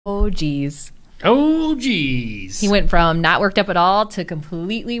Oh, geez. Oh, geez. He went from not worked up at all to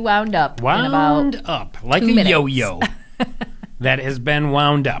completely wound up. Wound up like a yo-yo that has been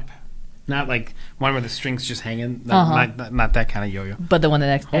wound up. Not like one where the string's just hanging. Not that kind of yo-yo. But the one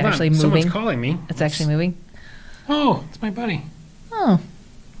that's actually moving. Someone's calling me. It's actually moving. Oh, it's my buddy. Oh.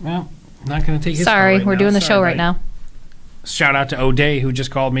 Well, I'm not going to take his call Sorry, right we're now. doing the Sorry, show buddy. right now. Shout out to O'Day, who just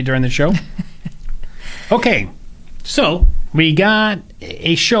called me during the show. Okay, so we got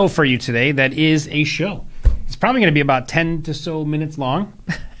a show for you today that is a show. It's probably going to be about 10 to so minutes long.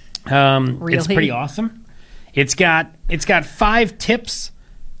 Really? It's pretty awesome. It's got 5 tips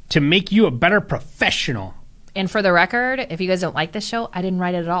to make you a better professional. And for the record, if you guys don't like this show, I didn't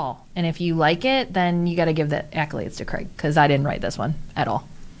write it at all. And if you like it, then you got to give the accolades to Craig, because I didn't write this one at all.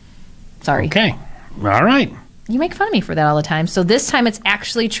 Sorry. Okay. All right. You make fun of me for that all the time. So this time it's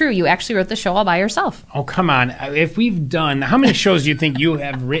actually true. You actually wrote the show all by yourself. Oh, come on. If we've done... How many shows do you think you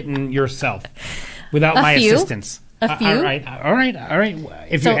have written yourself without my assistance? A few. All right.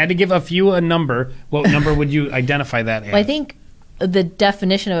 If you had to give a few a number, what number would you identify that as? Well, I think the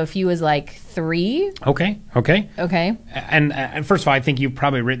definition of a few is like 3. Okay. Okay. And first of all, I think you've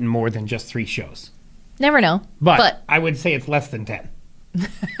probably written more than just 3 shows. Never know. But I would say it's less than 10.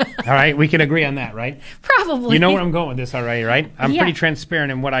 All right, we can agree on that, right? Probably. You know where I'm going with this already, right? I'm pretty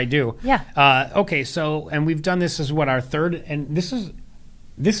transparent in what I do. Yeah. Okay, so, and we've done this as what, our 3rd, and this is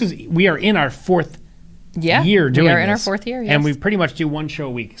we are in our 4th year doing this. We are in our 4th year, yes. And we pretty much do 1 show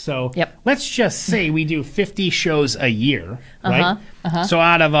a week. So let's just say we do 50 shows a year, right? So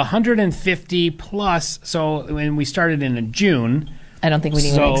out of 150 plus, so when we started in June. I don't think we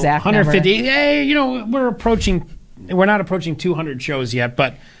need an exact 150, number. hey, you know, we're not approaching 200 shows yet,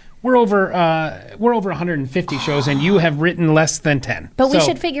 but we're over 150 shows, and you have written less than 10. But we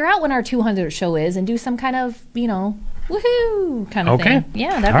should figure out when our 200th show is and do some kind of, woohoo kind of thing.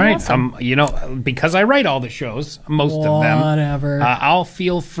 Yeah, that'd be awesome. Because I write all the shows, most of them. Whatever. I'll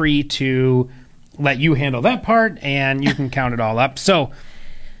feel free to let you handle that part, and you can count it all up. So,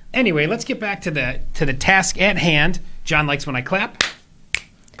 anyway, let's get back to the task at hand. John likes when I clap.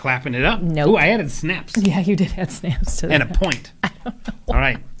 Clapping it up. Nope. Ooh, I added snaps. Yeah, you did add snaps to that. And a point. I don't know. All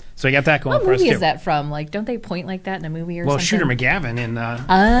right. So we got that going for us, too. What movie is that from? Like, don't they point like that in a movie or something? Well, Shooter McGavin in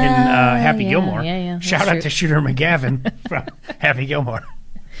Happy Gilmore. Yeah. Shout out to Shooter McGavin from Happy Gilmore.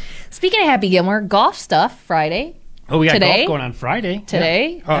 Speaking of Happy Gilmore, golf stuff Friday. Oh, we got today? golf going on Friday.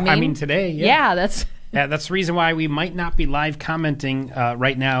 Today? Yeah. I mean today. Yeah, that's the reason why we might not be live commenting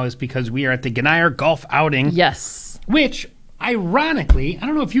right now is because we are at the Ganyer Golf Outing. Yes. Which, ironically, I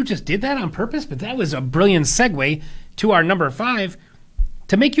don't know if you just did that on purpose, but that was a brilliant segue to our number 5.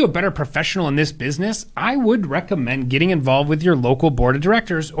 To make you a better professional in this business, I would recommend getting involved with your local board of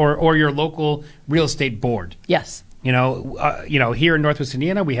directors or your local real estate board. Yes. Here in Northwest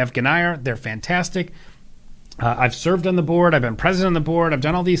Indiana, we have Ganyer. They're fantastic. I've served on the board. I've been president on the board. I've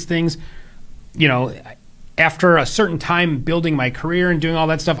done all these things. After a certain time building my career and doing all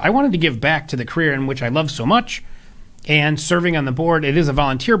that stuff, I wanted to give back to the career in which I love so much. And serving on the board, it is a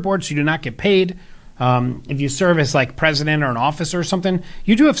volunteer board, so you do not get paid. If you serve as like president or an officer or something,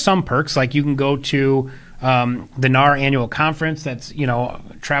 you do have some perks. Like you can go to the NAR annual conference that's,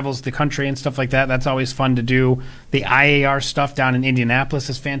 travels the country and stuff like that. That's always fun to do. The IAR stuff down in Indianapolis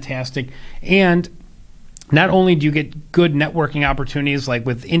is fantastic. And not only do you get good networking opportunities, like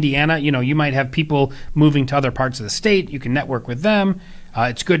with Indiana, you might have people moving to other parts of the state. You can network with them.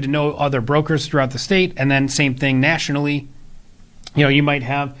 It's good to know other brokers throughout the state. And then same thing nationally. You might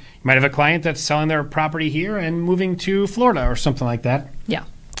have a client that's selling their property here and moving to Florida or something like that. Yeah.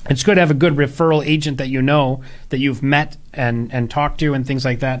 It's good to have a good referral agent that that you've met and talked to and things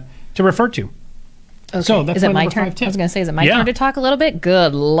like that to refer to. Okay. So that's is it my turn? 5 tip. I was going to say, is it my turn to talk a little bit?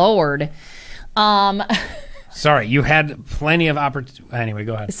 Good Lord. Sorry, you had plenty of opportunity. Anyway,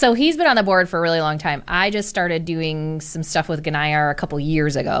 go ahead. So he's been on the board for a really long time. I just started doing some stuff with Ganyer a couple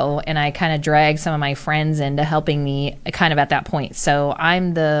years ago, and I kind of dragged some of my friends into helping me kind of at that point. So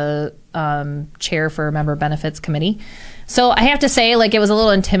I'm the chair for Member Benefits Committee. So I have to say, it was a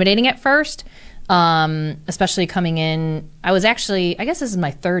little intimidating at first, especially coming in. I was actually, I guess this is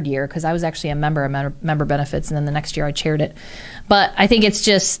my 3rd year, because I was actually a member of Member Benefits, and then the next year I chaired it. But I think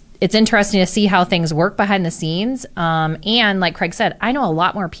it's interesting to see how things work behind the scenes. And like Craig said, I know a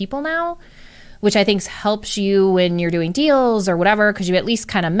lot more people now, which I think helps you when you're doing deals or whatever, because you at least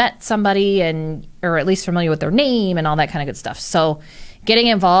kind of met somebody or at least familiar with their name and all that kind of good stuff. So getting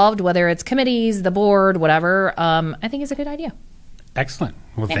involved, whether it's committees, the board, whatever, I think is a good idea. Excellent.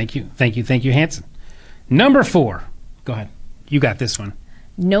 Well, thank you. Thank you, Hanson. Number 4. Go ahead. You got this one.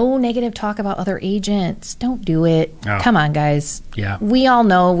 No negative talk about other agents. Don't do it. Oh. Come on, guys. Yeah. We all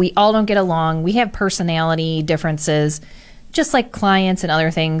know we all don't get along. We have personality differences, just like clients and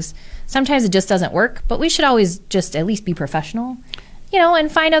other things. Sometimes it just doesn't work, but we should always just at least be professional,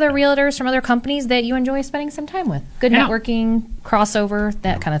 and find other realtors from other companies that you enjoy spending some time with. Good networking, crossover,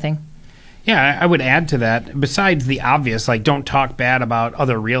 that kind of thing. Yeah, I would add to that, besides the obvious, like don't talk bad about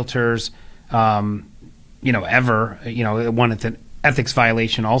other realtors, ever. One, it's an ethics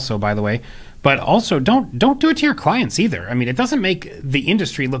violation also, by the way. But also, don't do it to your clients either. I mean, it doesn't make the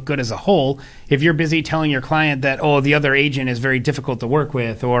industry look good as a whole if you're busy telling your client that, oh, the other agent is very difficult to work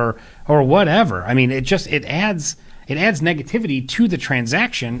with or whatever. I mean, it adds negativity to the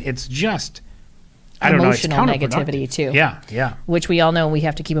transaction. It's just, I don't know, it's negativity too. Yeah. Which we all know we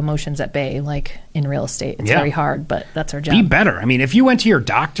have to keep emotions at bay, like in real estate. It's very hard, but that's our job. Be better. I mean, if you went to your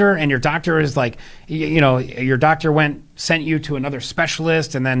doctor and your doctor is like, your doctor sent you to another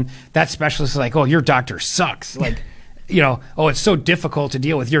specialist, and then that specialist is like, oh, your doctor sucks. Like, oh, it's so difficult to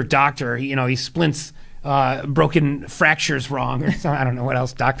deal with your doctor. He splints broken fractures wrong or something. I don't know what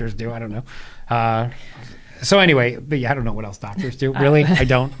else doctors do. I don't know. So anyway, but yeah, I don't know what else doctors do. Really? I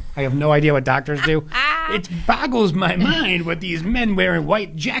don't. I have no idea what doctors do. It boggles my mind what these men wearing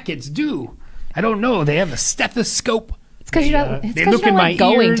white jackets do. I don't know. They have a stethoscope. It's because you don't like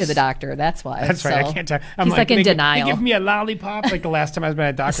going to the doctor. That's why. That's right. I can't tell. He's like in denial. They give me a lollipop. Like the last time I was at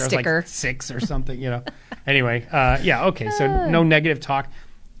a doctor, I was like 6 or something. Anyway, okay. So no negative talk.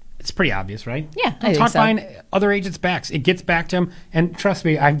 It's pretty obvious, right? Yeah, don't talk behind other agents' backs. It gets back to them, and trust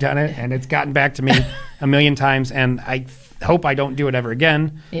me, I've done it, and it's gotten back to me a million times, and I hope I don't do it ever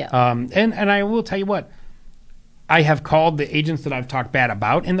again. Yeah. And I will tell you what, I have called the agents that I've talked bad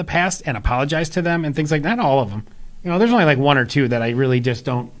about in the past and apologized to them and things like that. Not all of them. There's only like 1 or 2 that I really just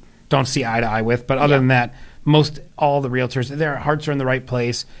don't see eye to eye with. But other than that, all the realtors, their hearts are in the right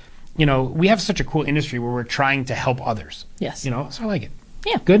place. We have such a cool industry where we're trying to help others. Yes. So I like it.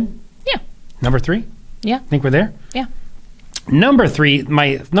 Yeah. Good? Yeah. Number 3? Yeah. Think we're there? Yeah. Number 3,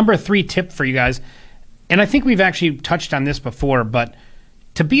 my number 3 tip for you guys, and I think we've actually touched on this before, but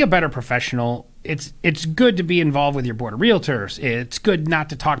to be a better professional, it's good to be involved with your board of realtors. It's good not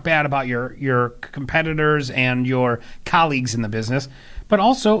to talk bad about your competitors and your colleagues in the business, but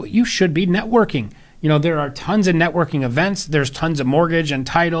also you should be networking. There are tons of networking events. There's tons of mortgage and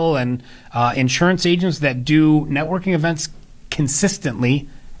title and insurance agents that do networking events consistently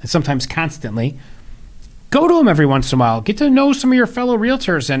and sometimes constantly. Go to them every once in a while. Get to know some of your fellow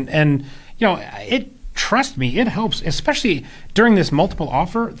realtors, and trust me, it helps, especially during this multiple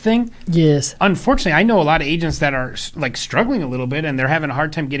offer thing. Yes. Unfortunately, I know a lot of agents that are like struggling a little bit and they're having a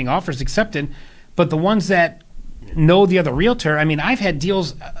hard time getting offers accepted, but the ones that know the other realtor, I mean, I've had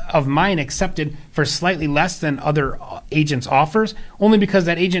deals of mine accepted for slightly less than other agents' offers, only because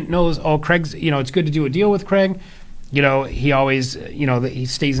that agent knows, oh, Craig's, it's good to do a deal with Craig. He always, he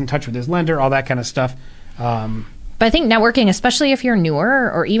stays in touch with his lender, all that kind of stuff. But I think networking, especially if you're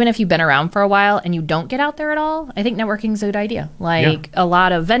newer or even if you've been around for a while and you don't get out there at all, I think networking is a good idea. A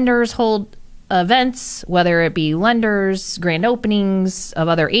lot of vendors hold events, whether it be lenders, grand openings of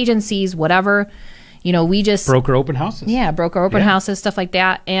other agencies, whatever. We just... Broker open houses. Yeah, broker open houses, stuff like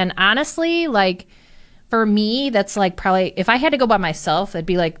that. And honestly, for me, that's probably, if I had to go by myself, it'd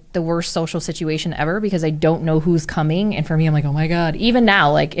be the worst social situation ever because I don't know who's coming. And for me, I'm like, oh my God. Even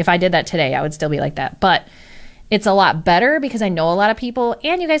now, if I did that today, I would still be like that. But it's a lot better because I know a lot of people.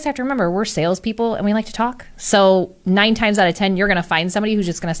 And you guys have to remember, we're salespeople and we like to talk. So 9 times out of 10, you're going to find somebody who's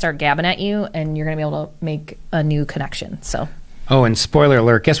just going to start gabbing at you and you're going to be able to make a new connection. So. Oh, and spoiler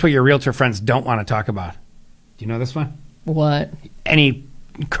alert, guess what your realtor friends don't want to talk about? Do you know this one? What? Any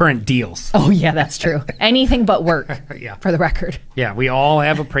current deals. Oh, yeah, that's true. Anything but work, yeah. For the record. Yeah, we all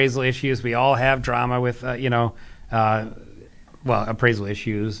have appraisal issues. We all have drama with, appraisal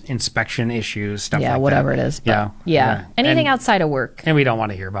issues, inspection issues, stuff like that. Yeah, whatever it is. Yeah. Anything outside of work. And we don't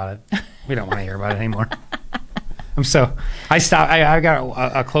want to hear about it. We don't want to hear about it anymore. I stopped. I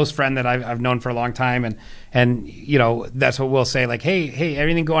got a close friend that I've known for a long time, and that's what we'll say. Hey,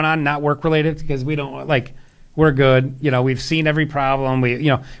 everything going on not work related because we don't we're good. We've seen every problem.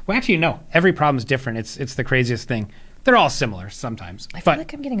 Every problem is different. It's the craziest thing. They're all similar sometimes. I feel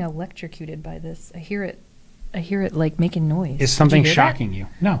like I'm getting electrocuted by this. I hear it making noise. Is something shocking you?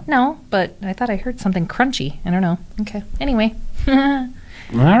 No. No, but I thought I heard something crunchy. I don't know. Okay. Anyway. All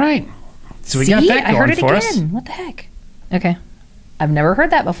right. So we got that going I heard it for again. us. What the heck? Okay. I've never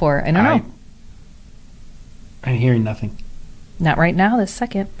heard that before. I don't know. I'm hearing nothing. Not right now, this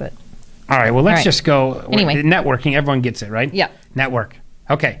second, but... All right, well, let's just go. Anyway. Networking, everyone gets it, right? Yeah. Network.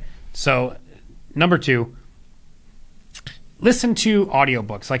 Okay, so number 2, listen to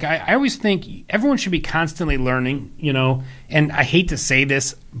audiobooks. Like I always think everyone should be constantly learning, and I hate to say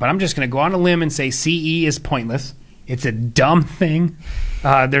this, but I'm just going to go on a limb and say CE is pointless. It's a dumb thing.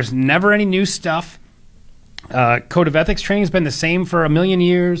 There's never any new stuff. Code of ethics training has been the same for 1,000,000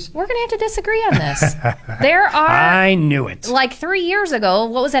 years. We're going to have to disagree on this. There are... I knew it. Like 3 years ago,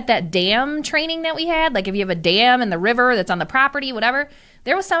 what was that dam training that we had? Like if you have a dam in the river that's on the property, whatever,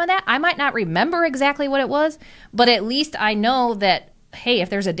 there was some of that. I might not remember exactly what it was, but at least I know that, hey, if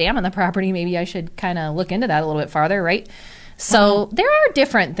there's a dam on the property, maybe I should kind of look into that a little bit farther, right? So there are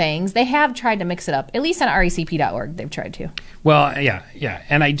different things. They have tried to mix it up, at least on recp.org. They've tried to. Well, yeah.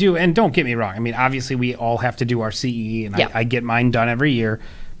 And I do. And don't get me wrong. I mean, obviously, we all have to do our CE, and I get mine done every year.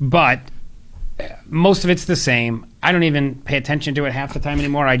 But most of it's the same. I don't even pay attention to it half the time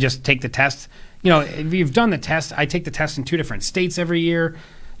anymore. I just take the test. If you've done the test, I take the test in 2 different states every year.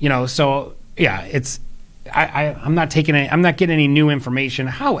 So, yeah, it's I'm not taking any, I'm not getting any new information.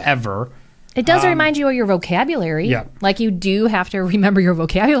 However... It does remind you of your vocabulary. Yeah. Like you do have to remember your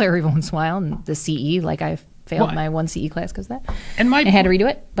vocabulary once in a while. And the CE, like I failed my one CE class because of that. And I had to redo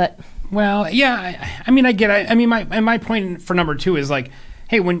it, but... Well, yeah, I get it. I mean, my point for number 2 is like,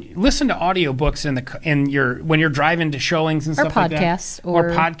 hey, when you listen to audiobooks when you're driving to showings and stuff like that.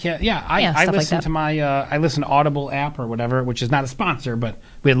 Or podcast. Yeah, I listen to I listen to Audible app or whatever, which is not a sponsor, but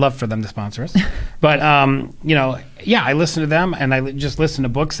we'd love for them to sponsor us. But, I listen to them, and I just listen to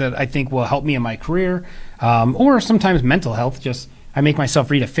books that I think will help me in my career, or sometimes mental health. Just I make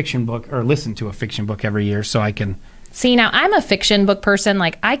myself read a fiction book or listen to a fiction book every year so I can... See, now I'm a fiction book person.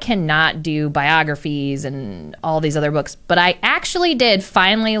 Like I cannot do biographies and all these other books, but I actually did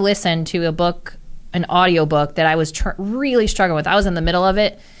finally listen to an audiobook that I was really struggling with. I was in the middle of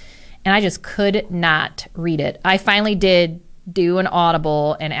it and I just could not read it. I finally did do an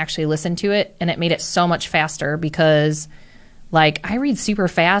Audible and actually listen to it, and it made it so much faster because like I read super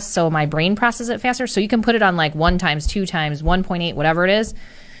fast, so my brain processes it faster. So you can put it on like 1 times, 2 times, 1.8, whatever it is.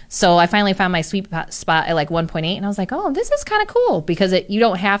 So I finally found my sweet spot at like 1.8, and I was like, oh, this is kind of cool because you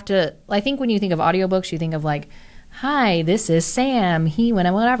don't have to, I think when you think of audiobooks, you think of like, hi, this is Sam, he went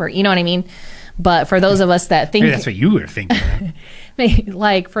and whatever, you know what I mean? But for those of us that think... Maybe that's what you were thinking.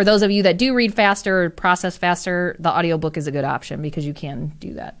 Like for those of you that do read faster, process faster, the audiobook is a good option because you can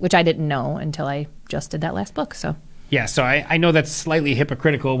do that, which I didn't know until I just did that last book, so... Yeah, so I know that's slightly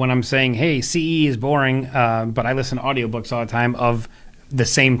hypocritical when I'm saying, hey, CE is boring, but I listen to audiobooks all the time of the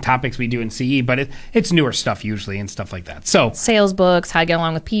same topics we do in CE, but it's newer stuff usually and stuff like that. So sales books, how to get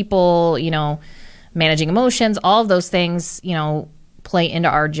along with people, managing emotions, all of those things, play into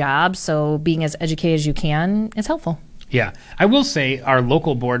our job. So being as educated as you can is helpful. Yeah. I will say our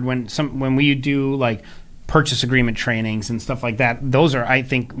local board, when we do like purchase agreement trainings and stuff like that, those are, I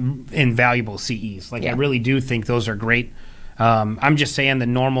think, invaluable CEs. Like I really do think those are great. I'm just saying the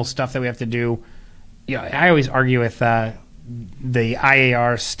normal stuff that we have to do. I always argue with the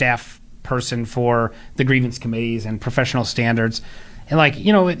IAR staff person for the grievance committees and professional standards. And like,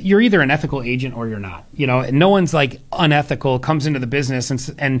 you're either an ethical agent or you're not, and no one's like unethical, comes into the business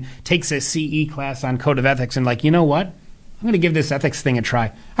and takes a CE class on code of ethics and like, you know what? I'm going to give this ethics thing a try.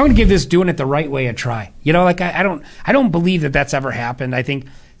 I'm going to give this doing it the right way a try. I don't believe that that's ever happened. I think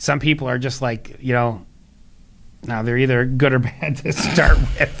some people are just like, now they're either good or bad to start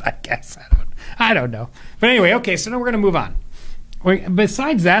with, I guess. I don't know. But anyway, okay, so now we're going to move on.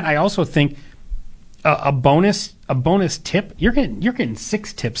 Besides that, I also think a bonus tip. You're getting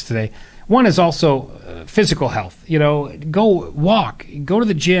 6 tips today. One is also physical health. Go walk, go to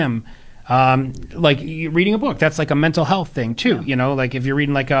the gym. Like reading a book, that's like a mental health thing too. Like if you're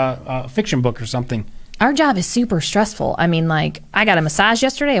reading like a fiction book or something. Our job is super stressful. I mean, like I got a massage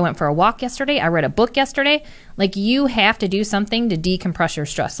yesterday. I went for a walk yesterday. I read a book yesterday. Like you have to do something to decompress your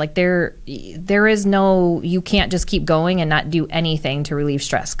stress. Like there is no, you can't just keep going and not do anything to relieve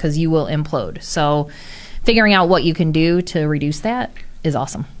stress because you will implode. So figuring out what you can do to reduce that is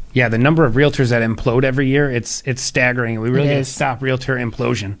awesome. Yeah, the number of realtors that implode every year, it's staggering. We really got to stop realtor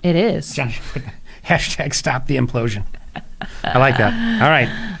implosion. It is. John, hashtag stop the implosion. I like that.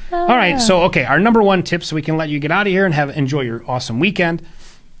 All right. So, okay, our number 1 tip so we can let you get out of here and enjoy your awesome weekend.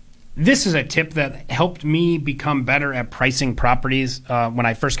 This is a tip that helped me become better at pricing properties when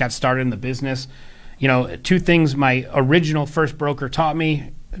I first got started in the business. 2 things my original first broker taught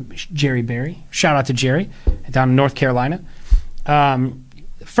me, Jerry Berry. Shout out to Jerry down in North Carolina.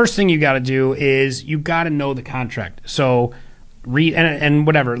 First thing you got to do is you got to know the contract. So read and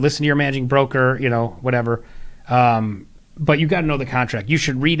whatever, listen to your managing broker, whatever. But you got to know the contract. You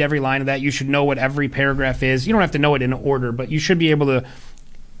should read every line of that. You should know what every paragraph is. You don't have to know it in order, but you should be able to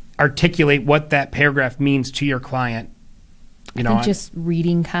articulate what that paragraph means to your client You I think just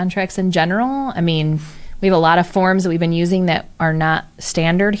reading contracts in general. I mean, we have a lot of forms that we've been using that are not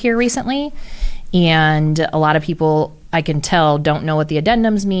standard here recently. And a lot of people, I can tell, don't know what the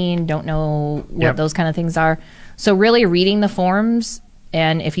addendums mean, don't know what those kind of things are. So really reading the forms,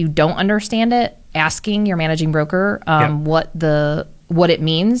 and if you don't understand it, asking your managing broker what it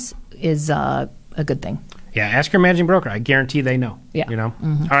means is a good thing. Yeah, ask your managing broker. I guarantee they know. Yeah. You know?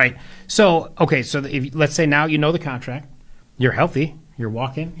 All right. So, okay, so if, let's say now you know the contract. You're healthy. You're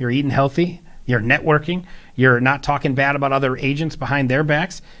walking. You're eating healthy. You're networking. You're not talking bad about other agents behind their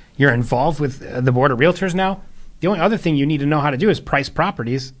backs. You're involved with the board of realtors now. The only other thing you need to know how to do is price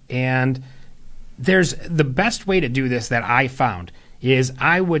properties. And there's the best way to do this that I found is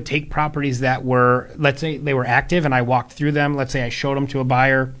I would take properties that were, let's say they were active and I walked through them. Let's say I showed them to a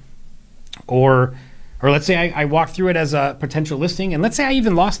buyer, or let's say I walked through it as a potential listing, and let's say I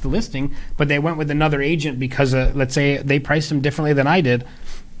even lost the listing, but they went with another agent because let's say they priced them differently than I did.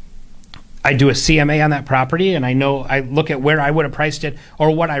 I do a CMA on that property, and I look at where I would have priced it or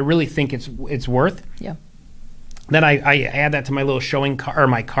what I really think it's worth. Yeah. Then I add that to my little showing or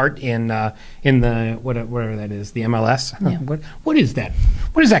my cart in the whatever that is, the MLS. Yeah. What is that?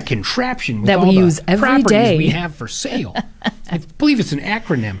 What is that contraption with that all we the use every properties day we have for sale? I believe it's an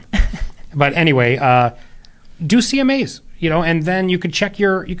acronym. But anyway, do CMAs, and then you could check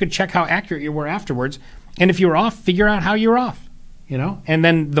how accurate you were afterwards. And if you were off, figure out how you're off, And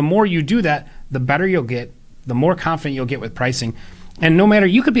then the more you do that, the better you'll get, the more confident you'll get with pricing. And no matter,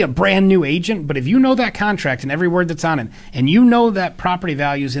 you could be a brand new agent, but if you know that contract and every word that's on it, and you know that property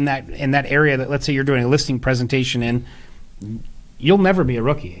values in that area that, let's say you're doing a listing presentation in, you'll never be a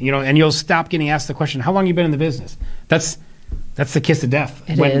rookie, and you'll stop getting asked the question, how long you been in the business? That's the kiss of death.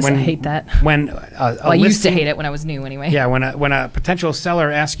 It is. I hate that. I used to hate it when I was new anyway. Yeah, when a potential seller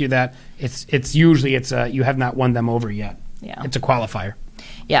asks you that, it's usually you have not won them over yet. Yeah. It's a qualifier.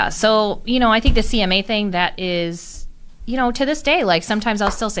 Yeah. So, I think the CMA thing, that is, to this day, like sometimes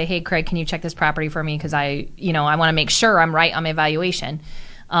I'll still say, hey, Craig, can you check this property for me? Because I want to make sure I'm right on my valuation.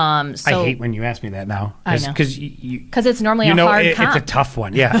 I hate when you ask me that now. I know. Because it's normally a hard comp. It's a tough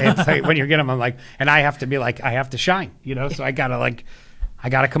one. Yeah. It's like when you get them, I'm like, and I have to be like, I have to shine, so I got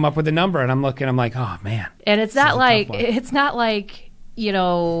to come up with a number, and I'm like, oh man. And it's not like,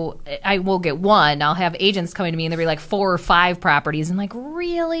 I will get one. I'll have agents coming to me and they'll be like 4 or 5 properties. And like,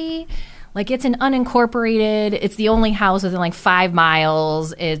 really? Like, it's an unincorporated, it's the only house within like 5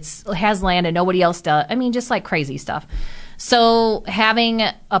 miles. It has land and nobody else does. I mean, just like crazy stuff. So having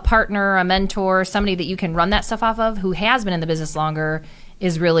a partner, a mentor, somebody that you can run that stuff off of who has been in the business longer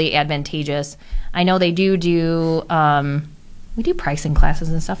is really advantageous. I know they do we do pricing classes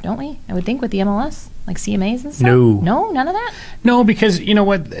and stuff, don't we? I would think with the MLS, like CMAs and stuff. No, none of that? No, because you know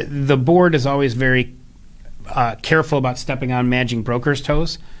what? The board is always very careful about stepping on managing brokers'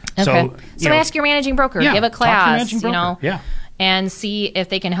 toes. Okay. So ask your managing broker. Give a class, Yeah. And see if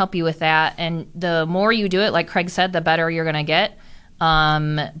they can help you with that. And the more you do it, like Craig said, the better you're going to get.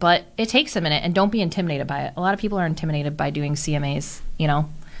 But it takes a minute, and don't be intimidated by it. A lot of people are intimidated by doing CMAs.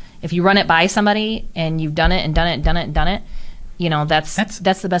 If you run it by somebody and you've done it and done it and done it and done it,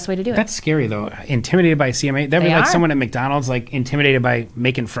 that's the best way to do it. That's scary though. Intimidated by CMA. That'd be like someone at McDonald's, like intimidated by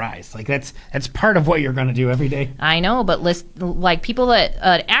making fries. Like that's part of what you're going to do every day. I know, but like people that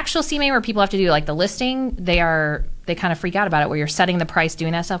actual CMA where people have to do like the listing, they kind of freak out about it. Where you're setting the price,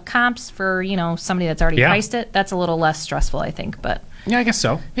 doing that stuff. Comps for somebody that's already priced it. That's a little less stressful, I think. But yeah, I guess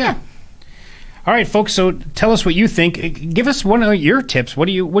so. Yeah. All right, folks. So tell us what you think. Give us one of your tips. What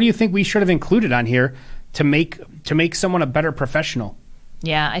do you think we should have included on here to make someone a better professional?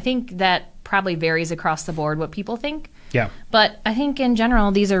 Yeah, I think that probably varies across the board what people think. Yeah. But I think in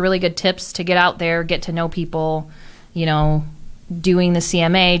general, these are really good tips to get out there, get to know people, doing the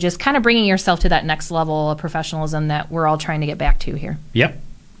CMA, just kind of bringing yourself to that next level of professionalism that we're all trying to get back to here. Yep.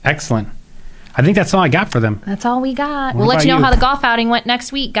 Excellent. I think that's all I got for them. That's all we got. We'll let you know how the golf outing went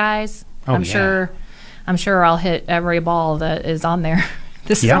next week, guys. I'm sure I'll hit every ball that is on there.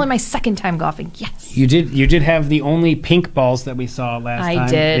 This is only my second time golfing. Yes. You did have the only pink balls that we saw last time. I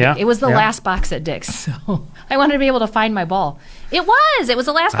did. Yeah. It was the last box at Dick's, so I wanted to be able to find my ball. It was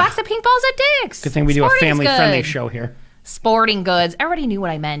the last box of pink balls at Dick's. Good thing we do a family-friendly show here. Sporting goods. Everybody knew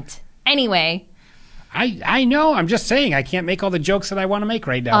what I meant. Anyway. I know. I'm just saying I can't make all the jokes that I want to make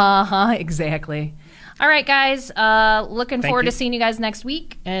right now. Exactly. All right, guys. Looking forward to seeing you guys next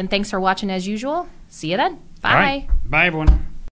week. And thanks for watching as usual. See you then. Bye. All right. Bye, everyone.